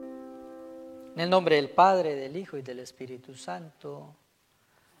En el nombre del Padre, del Hijo y del Espíritu Santo.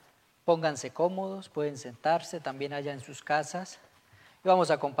 Pónganse cómodos, pueden sentarse también allá en sus casas y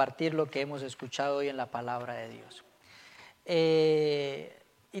vamos a compartir lo que hemos escuchado hoy en la palabra de Dios.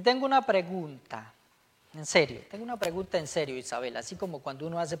 Y tengo una pregunta, en serio, Isabel, así como cuando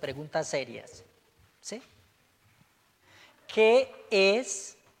uno hace preguntas serias, ¿sí? ¿Qué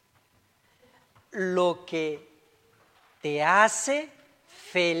es lo que te hace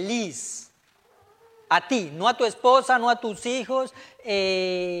feliz? A ti, no a tu esposa, no a tus hijos,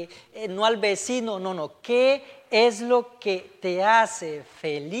 no al vecino, no. ¿Qué es lo que te hace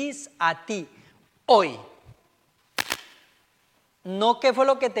feliz a ti hoy? No qué fue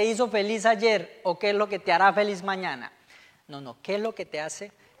lo que te hizo feliz ayer o qué es lo que te hará feliz mañana. No, ¿qué es lo que te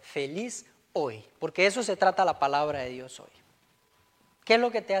hace feliz hoy? Porque eso se trata la palabra de Dios hoy. ¿Qué es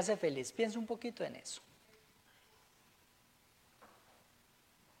lo que te hace feliz? Piensa un poquito en eso.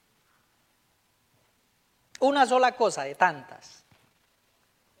 Una sola cosa de tantas.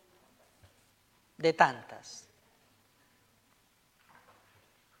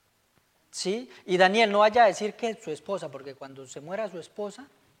 ¿Sí? Y Daniel, no vaya a decir que es su esposa, porque cuando se muera su esposa,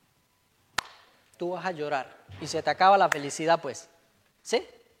 tú vas a llorar y se te acaba la felicidad, pues. ¿Sí?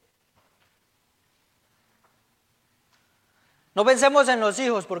 No pensemos en los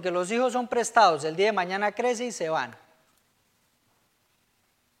hijos, porque los hijos son prestados. El día de mañana crece y se van.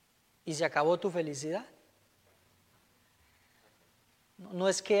 ¿Y se acabó tu felicidad? No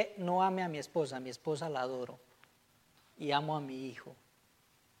es que no ame a mi esposa la adoro. Y amo a mi hijo.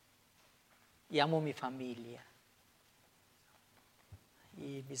 Y amo a mi familia.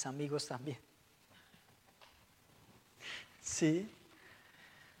 Y mis amigos también. Sí.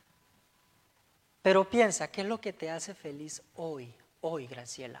 Pero piensa, ¿qué es lo que te hace feliz hoy? Hoy,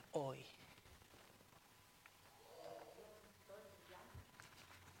 Graciela, hoy.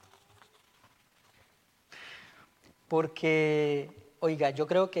 Porque, oiga, yo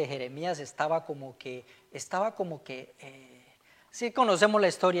creo que Jeremías estaba como que, sí conocemos la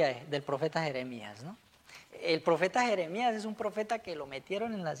historia del profeta Jeremías, ¿no? El profeta Jeremías es un profeta que lo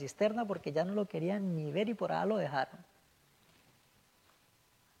metieron en la cisterna porque ya no lo querían ni ver y por allá lo dejaron.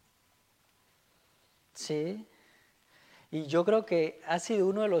 Sí, y yo creo que ha sido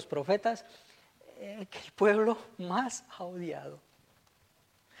uno de los profetas que el pueblo más ha odiado.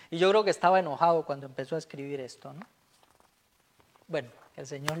 Y yo creo que estaba enojado cuando empezó a escribir esto, ¿no? Bueno, el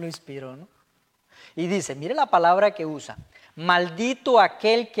Señor lo inspiró, ¿no? Y dice, mire la palabra que usa, maldito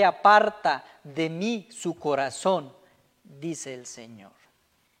aquel que aparta de mí su corazón, dice el Señor,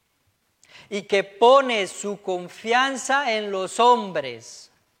 y que pone su confianza en los hombres.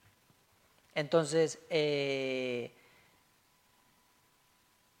 Entonces,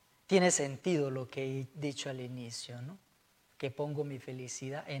 tiene sentido lo que he dicho al inicio, ¿no? Que pongo mi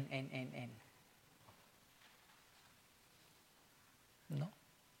felicidad ¿no?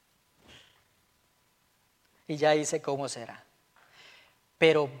 Y ya dice cómo será.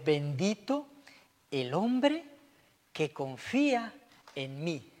 Pero bendito el hombre que confía en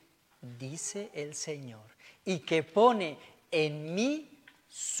mí, dice el Señor, y que pone en mí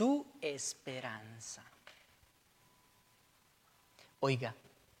su esperanza. Oiga,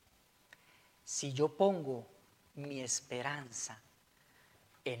 si yo pongo mi esperanza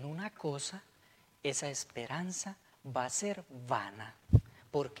en una cosa, esa esperanza va a ser vana,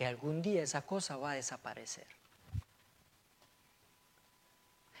 porque algún día esa cosa va a desaparecer.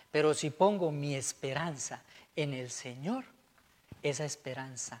 Pero si pongo mi esperanza en el Señor, esa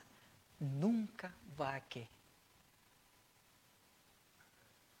esperanza nunca va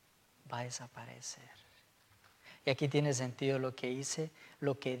a desaparecer. Y aquí tiene sentido lo que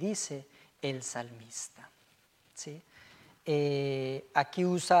dice el salmista, ¿sí? Aquí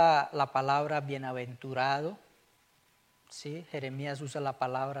usa la palabra bienaventurado, ¿sí? Jeremías usa la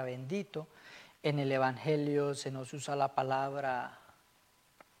palabra bendito. En el Evangelio se nos usa la palabra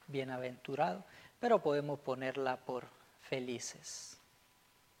bienaventurado, pero podemos ponerla por felices,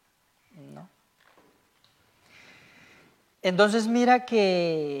 ¿no? Entonces mira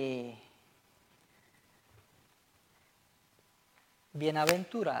que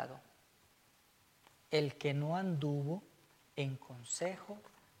bienaventurado el que no anduvo en consejo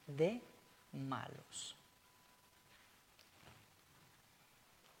de malos.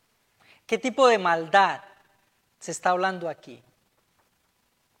 ¿Qué tipo de maldad se está hablando aquí?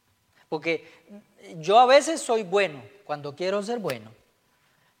 Porque yo a veces soy bueno cuando quiero ser bueno,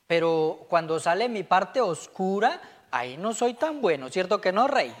 pero cuando sale mi parte oscura, ahí no soy tan bueno, ¿cierto que no,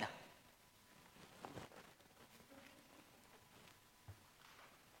 reina?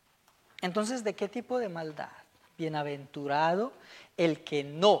 Entonces, ¿de qué tipo de maldad? Bienaventurado el que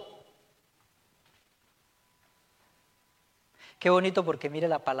no Qué bonito, porque mire,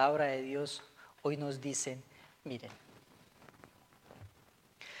 la palabra de Dios hoy nos dice, miren,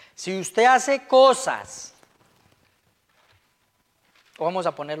 si usted hace cosas, o vamos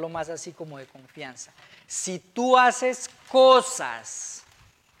a ponerlo más así como de confianza, si tú haces cosas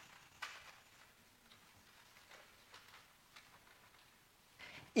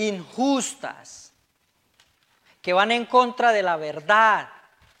injustas, que van en contra de la verdad,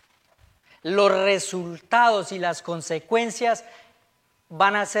 los resultados y las consecuencias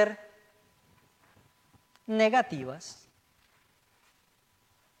van a ser negativas.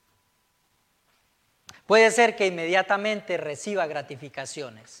 Puede ser que inmediatamente reciba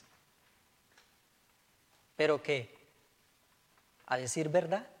gratificaciones, pero que, a decir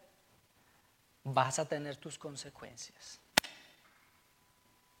verdad, vas a tener tus consecuencias.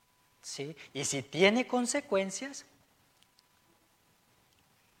 ¿Sí? Y si tiene consecuencias,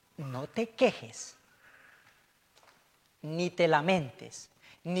 no te quejes, ni te lamentes,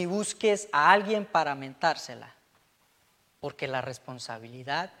 ni busques a alguien para mentársela, porque la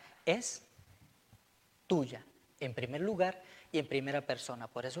responsabilidad es tuya, en primer lugar y en primera persona.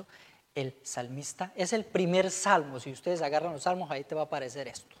 Por eso el salmista es el primer salmo. Si ustedes agarran los salmos, ahí te va a aparecer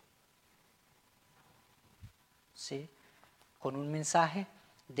esto, ¿sí? Con un mensaje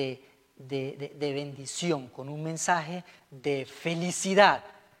de bendición, con un mensaje de felicidad,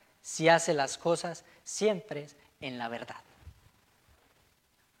 si hace las cosas siempre en la verdad.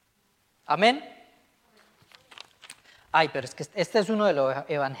 Amén. Ay, pero es que este es uno de los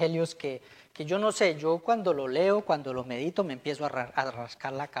evangelios que yo no sé, yo cuando lo leo, cuando lo medito, me empiezo a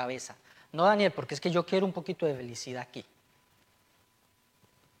rascar la cabeza. No, Daniel, porque es que yo quiero un poquito de felicidad aquí.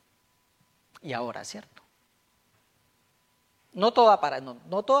 Y ahora, ¿cierto? No toda para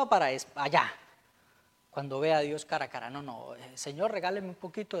allá, cuando vea a Dios cara a cara. No, Señor, regáleme un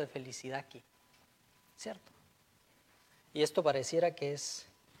poquito de felicidad aquí, ¿cierto? Y esto pareciera que es,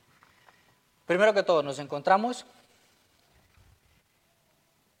 primero que todo, nos encontramos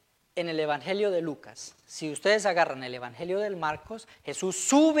en el Evangelio de Lucas. Si ustedes agarran el Evangelio de Marcos, Jesús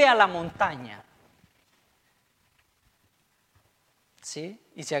sube a la montaña, ¿sí?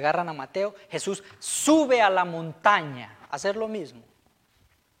 Y si agarran a Mateo, Jesús sube a la montaña a hacer lo mismo.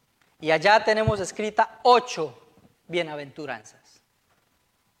 Y allá tenemos escrita 8 bienaventuranzas.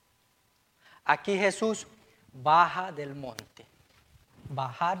 Aquí Jesús baja del monte.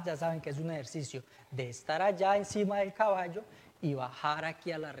 Bajar, ya saben que es un ejercicio de estar allá encima del caballo y bajar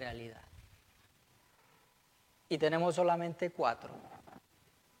aquí a la realidad. Y tenemos solamente 4.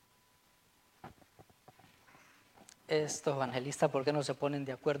 Estos evangelistas, ¿por qué no se ponen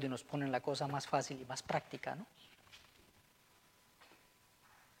de acuerdo y nos ponen la cosa más fácil y más práctica, no?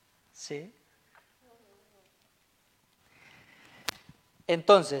 ¿Sí?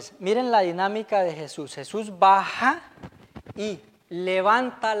 Entonces, miren la dinámica de Jesús. Jesús baja y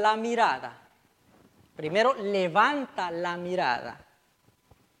levanta la mirada. Primero levanta la mirada.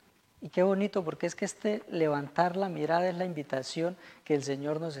 Y qué bonito, porque es que este levantar la mirada es la invitación que el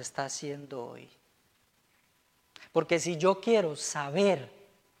Señor nos está haciendo hoy. Porque si yo quiero saber,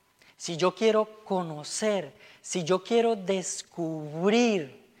 si yo quiero conocer, si yo quiero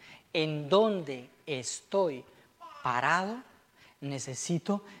descubrir en dónde estoy parado,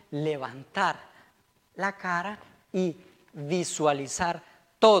 necesito levantar la cara y visualizar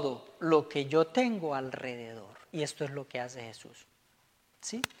todo lo que yo tengo alrededor. Y esto es lo que hace Jesús,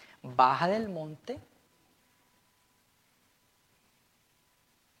 ¿sí? Baja del monte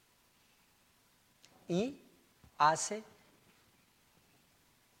y hace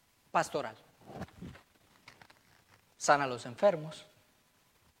pastoral. Sana a los enfermos,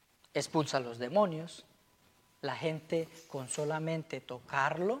 expulsa a los demonios. La gente, con solamente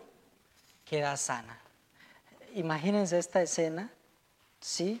tocarlo, queda sana. Imagínense esta escena,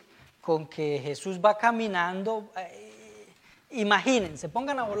 ¿sí? Con que Jesús va caminando. Imagínense,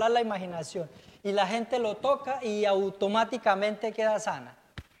 pongan a volar la imaginación. Y la gente lo toca y automáticamente queda sana.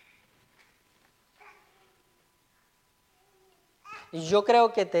 Y yo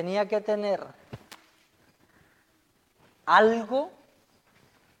creo que tenía que tener algo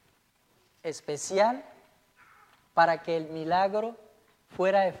especial para que el milagro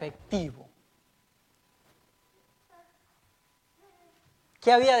fuera efectivo.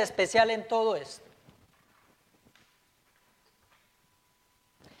 ¿Qué había de especial en todo esto?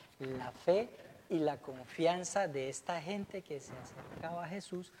 La fe y la confianza de esta gente que se acercaba a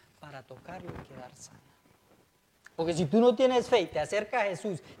Jesús para tocarlo y quedar sana. Porque si tú no tienes fe y te acercas a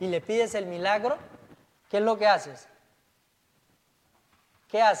Jesús y le pides el milagro, ¿qué es lo que haces?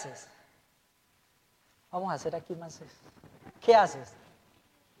 ¿Qué haces? Vamos a hacer aquí más eso. ¿Qué haces?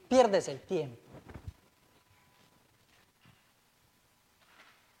 Pierdes el tiempo.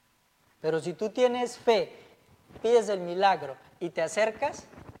 Pero si tú tienes fe, pides el milagro y te acercas,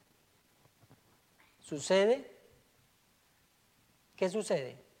 ¿sucede? ¿Qué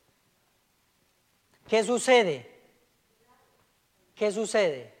sucede? ¿Qué sucede? ¿Qué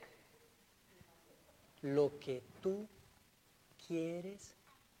sucede? Lo que tú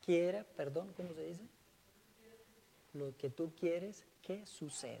 ¿cómo se dice? Lo que tú quieres que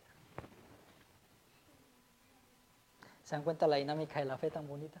suceda. ¿Se dan cuenta la dinámica de la fe tan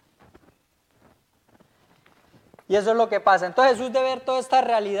bonita? Y eso es lo que pasa. Entonces Jesús, de ver toda esta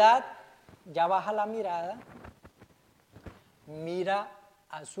realidad, ya baja la mirada, mira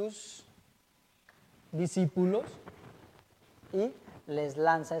a sus discípulos y les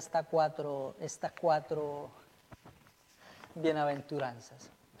lanza estas cuatro bienaventuranzas.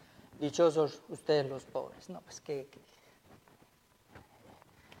 Dichosos ustedes los pobres. No, pues que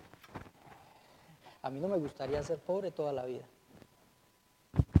a mí no me gustaría ser pobre toda la vida.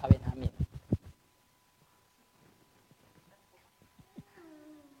 A Benjamín.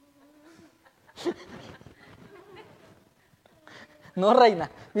 No, reina.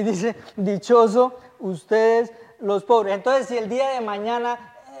 Y dice, dichoso ustedes los pobres. Entonces, si el día de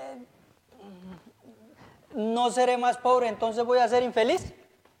mañana no seré más pobre, entonces voy a ser infeliz.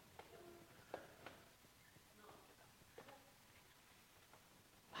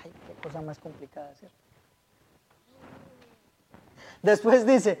 Ay, qué cosa más complicada, ¿cierto? Después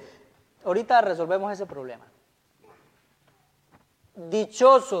dice, ahorita resolvemos ese problema.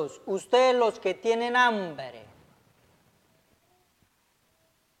 Dichosos ustedes los que tienen hambre.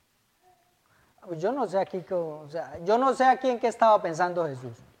 Yo no sé aquí, yo no sé aquí en qué estaba pensando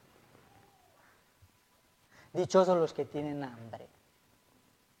Jesús. Dichosos los que tienen hambre.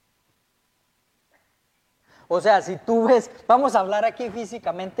 O sea, si tú ves, vamos a hablar aquí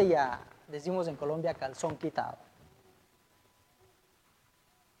físicamente, ya decimos en Colombia calzón quitado.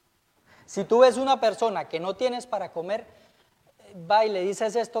 Si tú ves una persona que no tienes para comer, va y le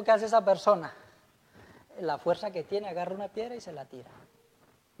dices esto, ¿qué hace esa persona? La fuerza que tiene, agarra una piedra y se la tira.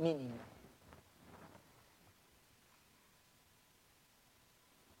 Mínimo.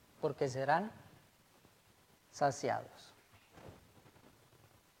 Porque serán saciados.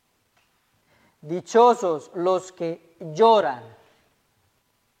 Dichosos los que lloran.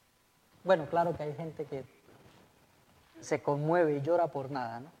 Bueno, claro que hay gente que se conmueve y llora por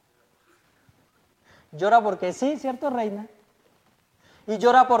nada, ¿no? Llora porque sí, ¿cierto, reina? Y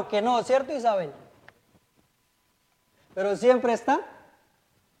llora porque no, ¿cierto, Isabel? Pero siempre está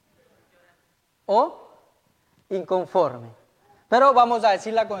o inconforme. Pero vamos a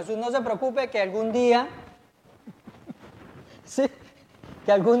decirla con Jesús, no se preocupe que algún día, sí,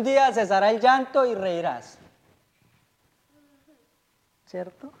 que algún día cesará el llanto y reirás.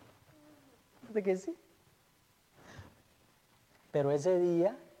 ¿Cierto? ¿De que sí? Pero ese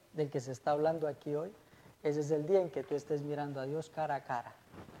día del que se está hablando aquí hoy, ese es el día en que tú estés mirando a Dios cara a cara.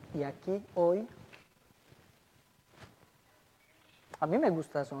 Y aquí hoy, a mí me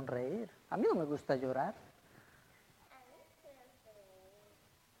gusta sonreír, a mí no me gusta llorar.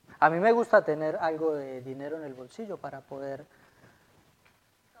 A mí me gusta tener algo de dinero en el bolsillo para poder...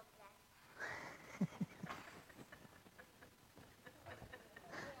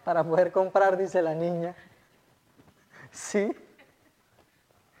 para poder comprar, dice la niña. ¿Sí?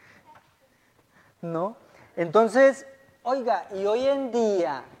 ¿No? Entonces, oiga, y hoy en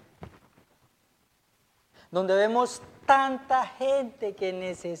día, donde vemos tanta gente que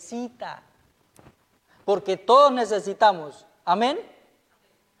necesita, porque todos necesitamos, ¿amén?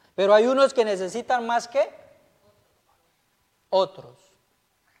 Pero hay unos que necesitan más que otros.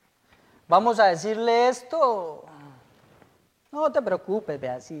 Vamos a decirle esto, no te preocupes,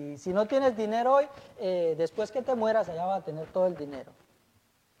 vea, si no tienes dinero hoy, después que te mueras allá vas a tener todo el dinero.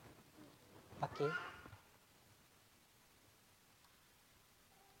 ¿Para qué?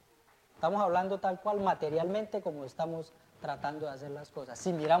 Estamos hablando tal cual materialmente como estamos tratando de hacer las cosas.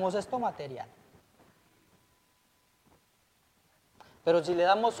 Si miramos esto material. Pero si le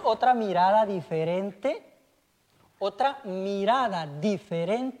damos otra mirada diferente,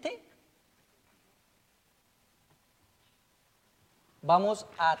 vamos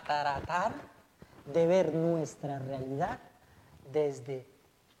a tratar de ver nuestra realidad desde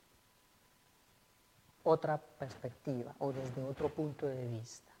otra perspectiva o desde otro punto de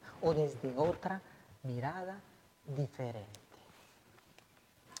vista o desde otra mirada diferente.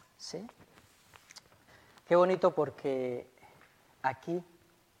 ¿Sí? Qué bonito porque aquí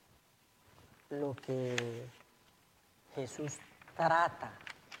lo que Jesús trata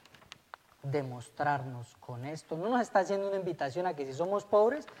de mostrarnos con esto no nos está haciendo una invitación a que si somos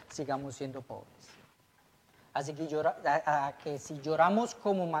pobres, sigamos siendo pobres. Así que, que si lloramos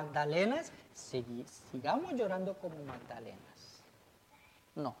como Magdalenas, sigamos llorando como Magdalenas.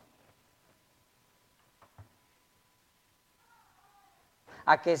 No.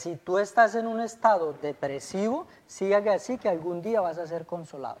 A que si tú estás en un estado depresivo, siga así que algún día vas a ser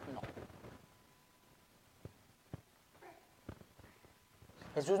consolado. No.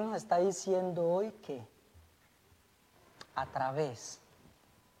 Jesús nos está diciendo hoy que a través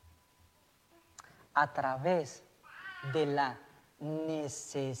de la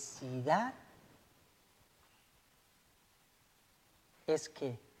necesidad es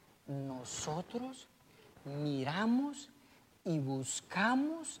que nosotros miramos y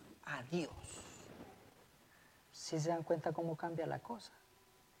buscamos a Dios. ¿Sí se dan cuenta cómo cambia la cosa?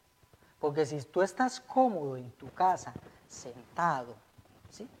 Porque si tú estás cómodo en tu casa, sentado,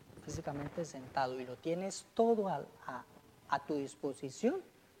 ¿sí? Físicamente sentado, y lo tienes todo a tu disposición,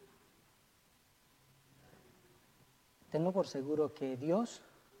 tenlo por seguro que Dios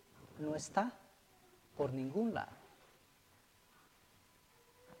no está por ningún lado.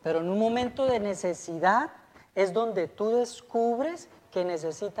 Pero en un momento de necesidad es donde tú descubres que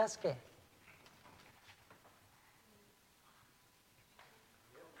necesitas ¿qué?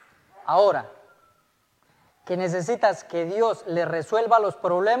 Ahora, que necesitas que Dios le resuelva los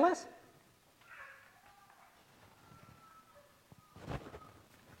problemas.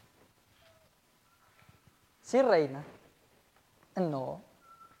 Sí, reina. No.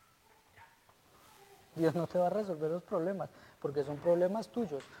 Dios no te va a resolver los problemas, porque son problemas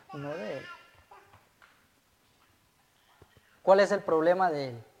tuyos, no de Él. ¿Cuál es el problema de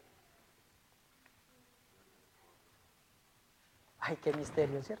Él? Ay, qué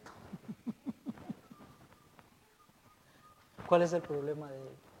misterio, ¿cierto? ¿Cuál es el problema de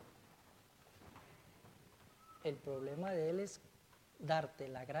Él? El problema de Él es darte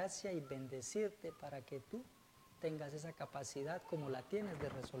la gracia y bendecirte para que tú tengas esa capacidad como la tienes de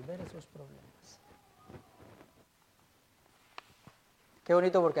resolver esos problemas. Qué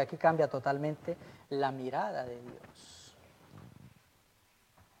bonito, porque aquí cambia totalmente la mirada de Dios.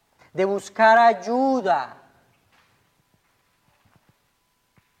 De buscar ayuda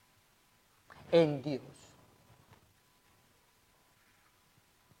en Dios.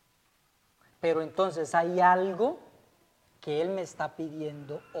 Pero entonces hay algo que Él me está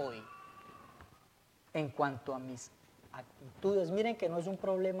pidiendo hoy en cuanto a mis actitudes. Miren que no es un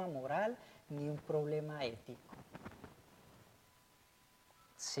problema moral ni un problema ético.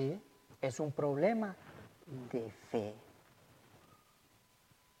 Sí, es un problema de fe.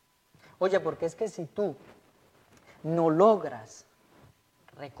 Oye, porque es que si tú no logras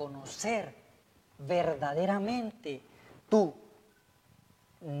reconocer verdaderamente tu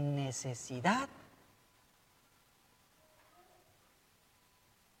necesidad,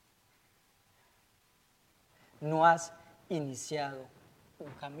 no has iniciado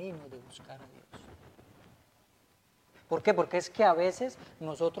un camino de buscar a Dios. ¿Por qué? Porque es que a veces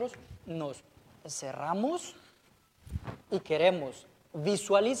nosotros nos cerramos y queremos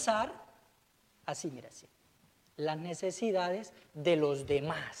visualizar, así, mira, así, las necesidades de los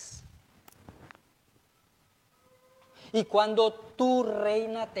demás. Y cuando tú,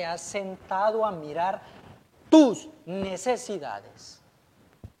 reina, te has sentado a mirar tus necesidades,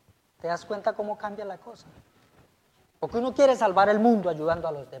 ¿te das cuenta cómo cambia la cosa? Porque uno quiere salvar el mundo ayudando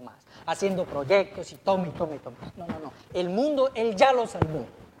a los demás, haciendo proyectos y tome. No. El mundo, Él ya lo salvó.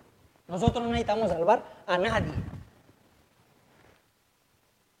 Nosotros no necesitamos salvar a nadie.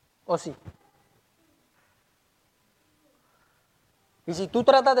 ¿O sí? Y si tú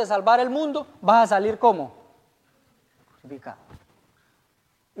tratas de salvar el mundo, vas a salir ¿cómo? Crucificado.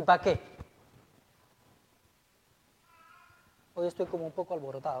 ¿Y para qué? Hoy estoy como un poco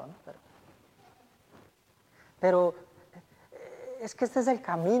alborotado, ¿no? Pero es que este es el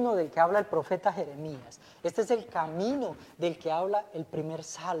camino del que habla el profeta Jeremías. Este es el camino del que habla el primer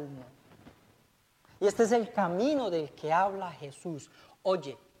salmo. Y este es el camino del que habla Jesús.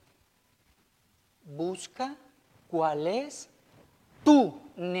 Oye, busca cuál es tu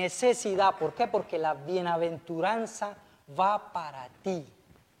necesidad. ¿Por qué? Porque la bienaventuranza va para ti.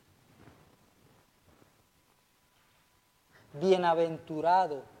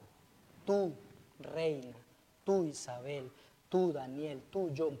 Bienaventurado tú, reina, tú, Isabel, tú, Daniel,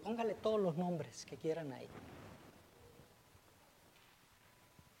 tú, John. Póngale todos los nombres que quieran ahí.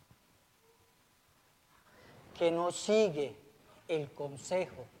 Que no sigue el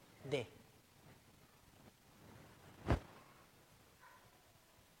consejo de.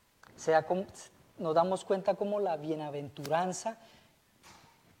 Nos damos cuenta cómo la bienaventuranza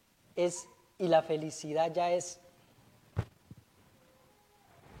es, y la felicidad ya es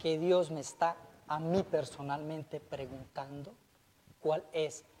que Dios me está a mí personalmente preguntando cuál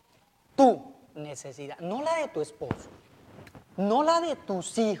es tu necesidad, no la de tu esposo, no la de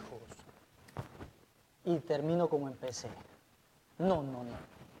tus hijos. Y termino como empecé. No.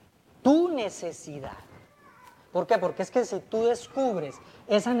 Tu necesidad. ¿Por qué? Porque es que si tú descubres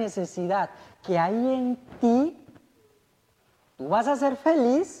esa necesidad que hay en ti, tú vas a ser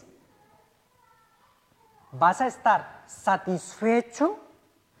feliz, vas a estar satisfecho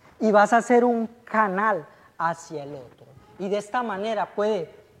y vas a ser un canal hacia el otro. Y de esta manera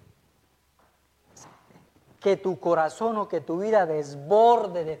puede que tu corazón o que tu vida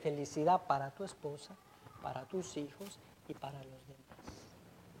desborde de felicidad para tu esposa, para tus hijos y para los demás.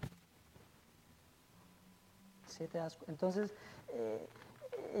 ¿Sí te das cuenta? Entonces,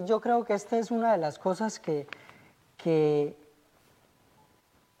 yo creo que esta es una de las cosas que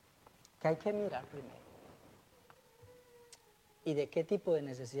hay que mirar primero. ¿Y de qué tipo de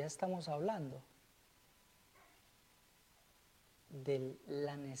necesidad estamos hablando? De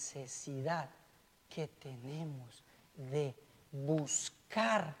la necesidad que tenemos de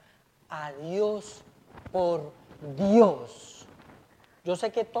buscar a Dios por Dios. Yo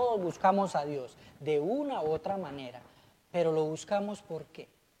sé que todos buscamos a Dios de una u otra manera, pero lo buscamos ¿por qué?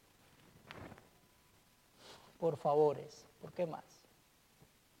 Por favores, ¿por qué más?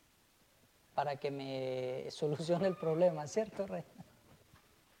 Para que me solucione el problema, ¿cierto, Reina?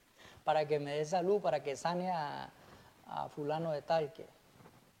 Para que me dé salud, para que sane a fulano de tal que...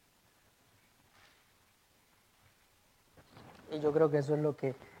 Y yo creo que eso es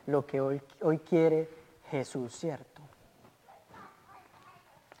lo que hoy quiere Jesús, ¿cierto?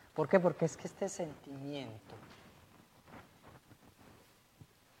 ¿Por qué? Porque es que este sentimiento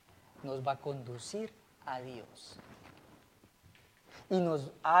nos va a conducir a Dios y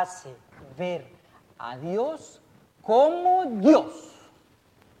nos hace ver a Dios como Dios.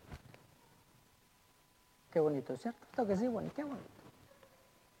 Qué bonito, ¿cierto? Esto que sí, bonito, qué bonito.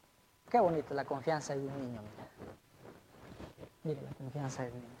 Qué bonito la confianza de un niño, mira. Mira la confianza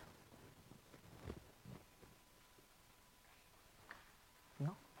del niño.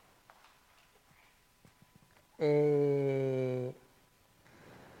 ¿No?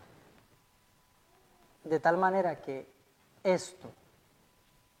 De tal manera que esto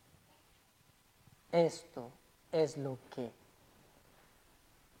es lo que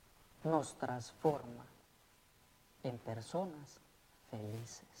nos transforma en personas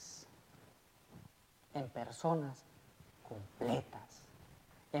felices, en personas completas,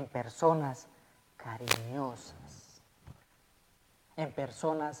 en personas cariñosas, en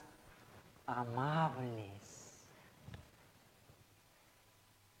personas amables.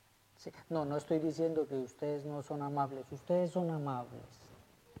 Sí, no estoy diciendo que ustedes no son amables, ustedes son amables.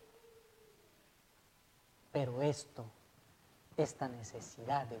 Pero esta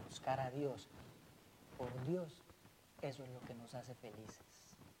necesidad de buscar a Dios por Dios, eso es lo que nos hace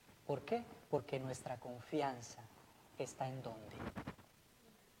felices. ¿Por qué? Porque nuestra confianza está ¿en dónde?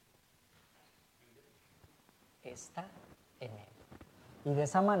 Está en Él. Y de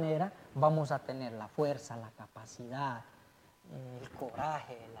esa manera vamos a tener la fuerza, la capacidad, el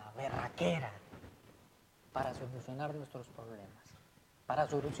coraje, la berraquera para solucionar nuestros problemas, para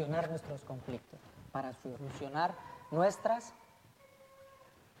solucionar nuestros conflictos, para solucionar nuestras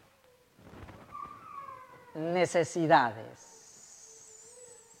necesidades.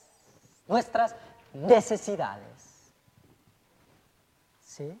 Nuestras necesidades.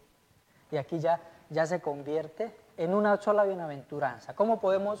 ¿Sí? Y aquí ya se convierte en una sola bienaventuranza. ¿Cómo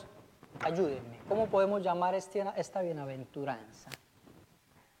podemos, ayúdenme, cómo podemos llamar esta bienaventuranza?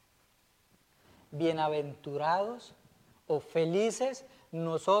 Bienaventurados o felices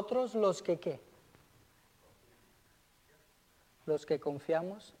nosotros los que ¿qué? Los que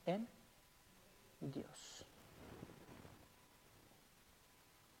confiamos en Dios.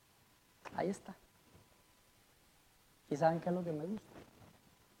 Ahí está. ¿Y saben qué es lo que me gusta?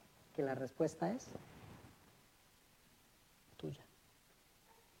 Que la respuesta es tuya.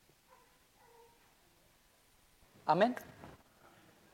 Amén.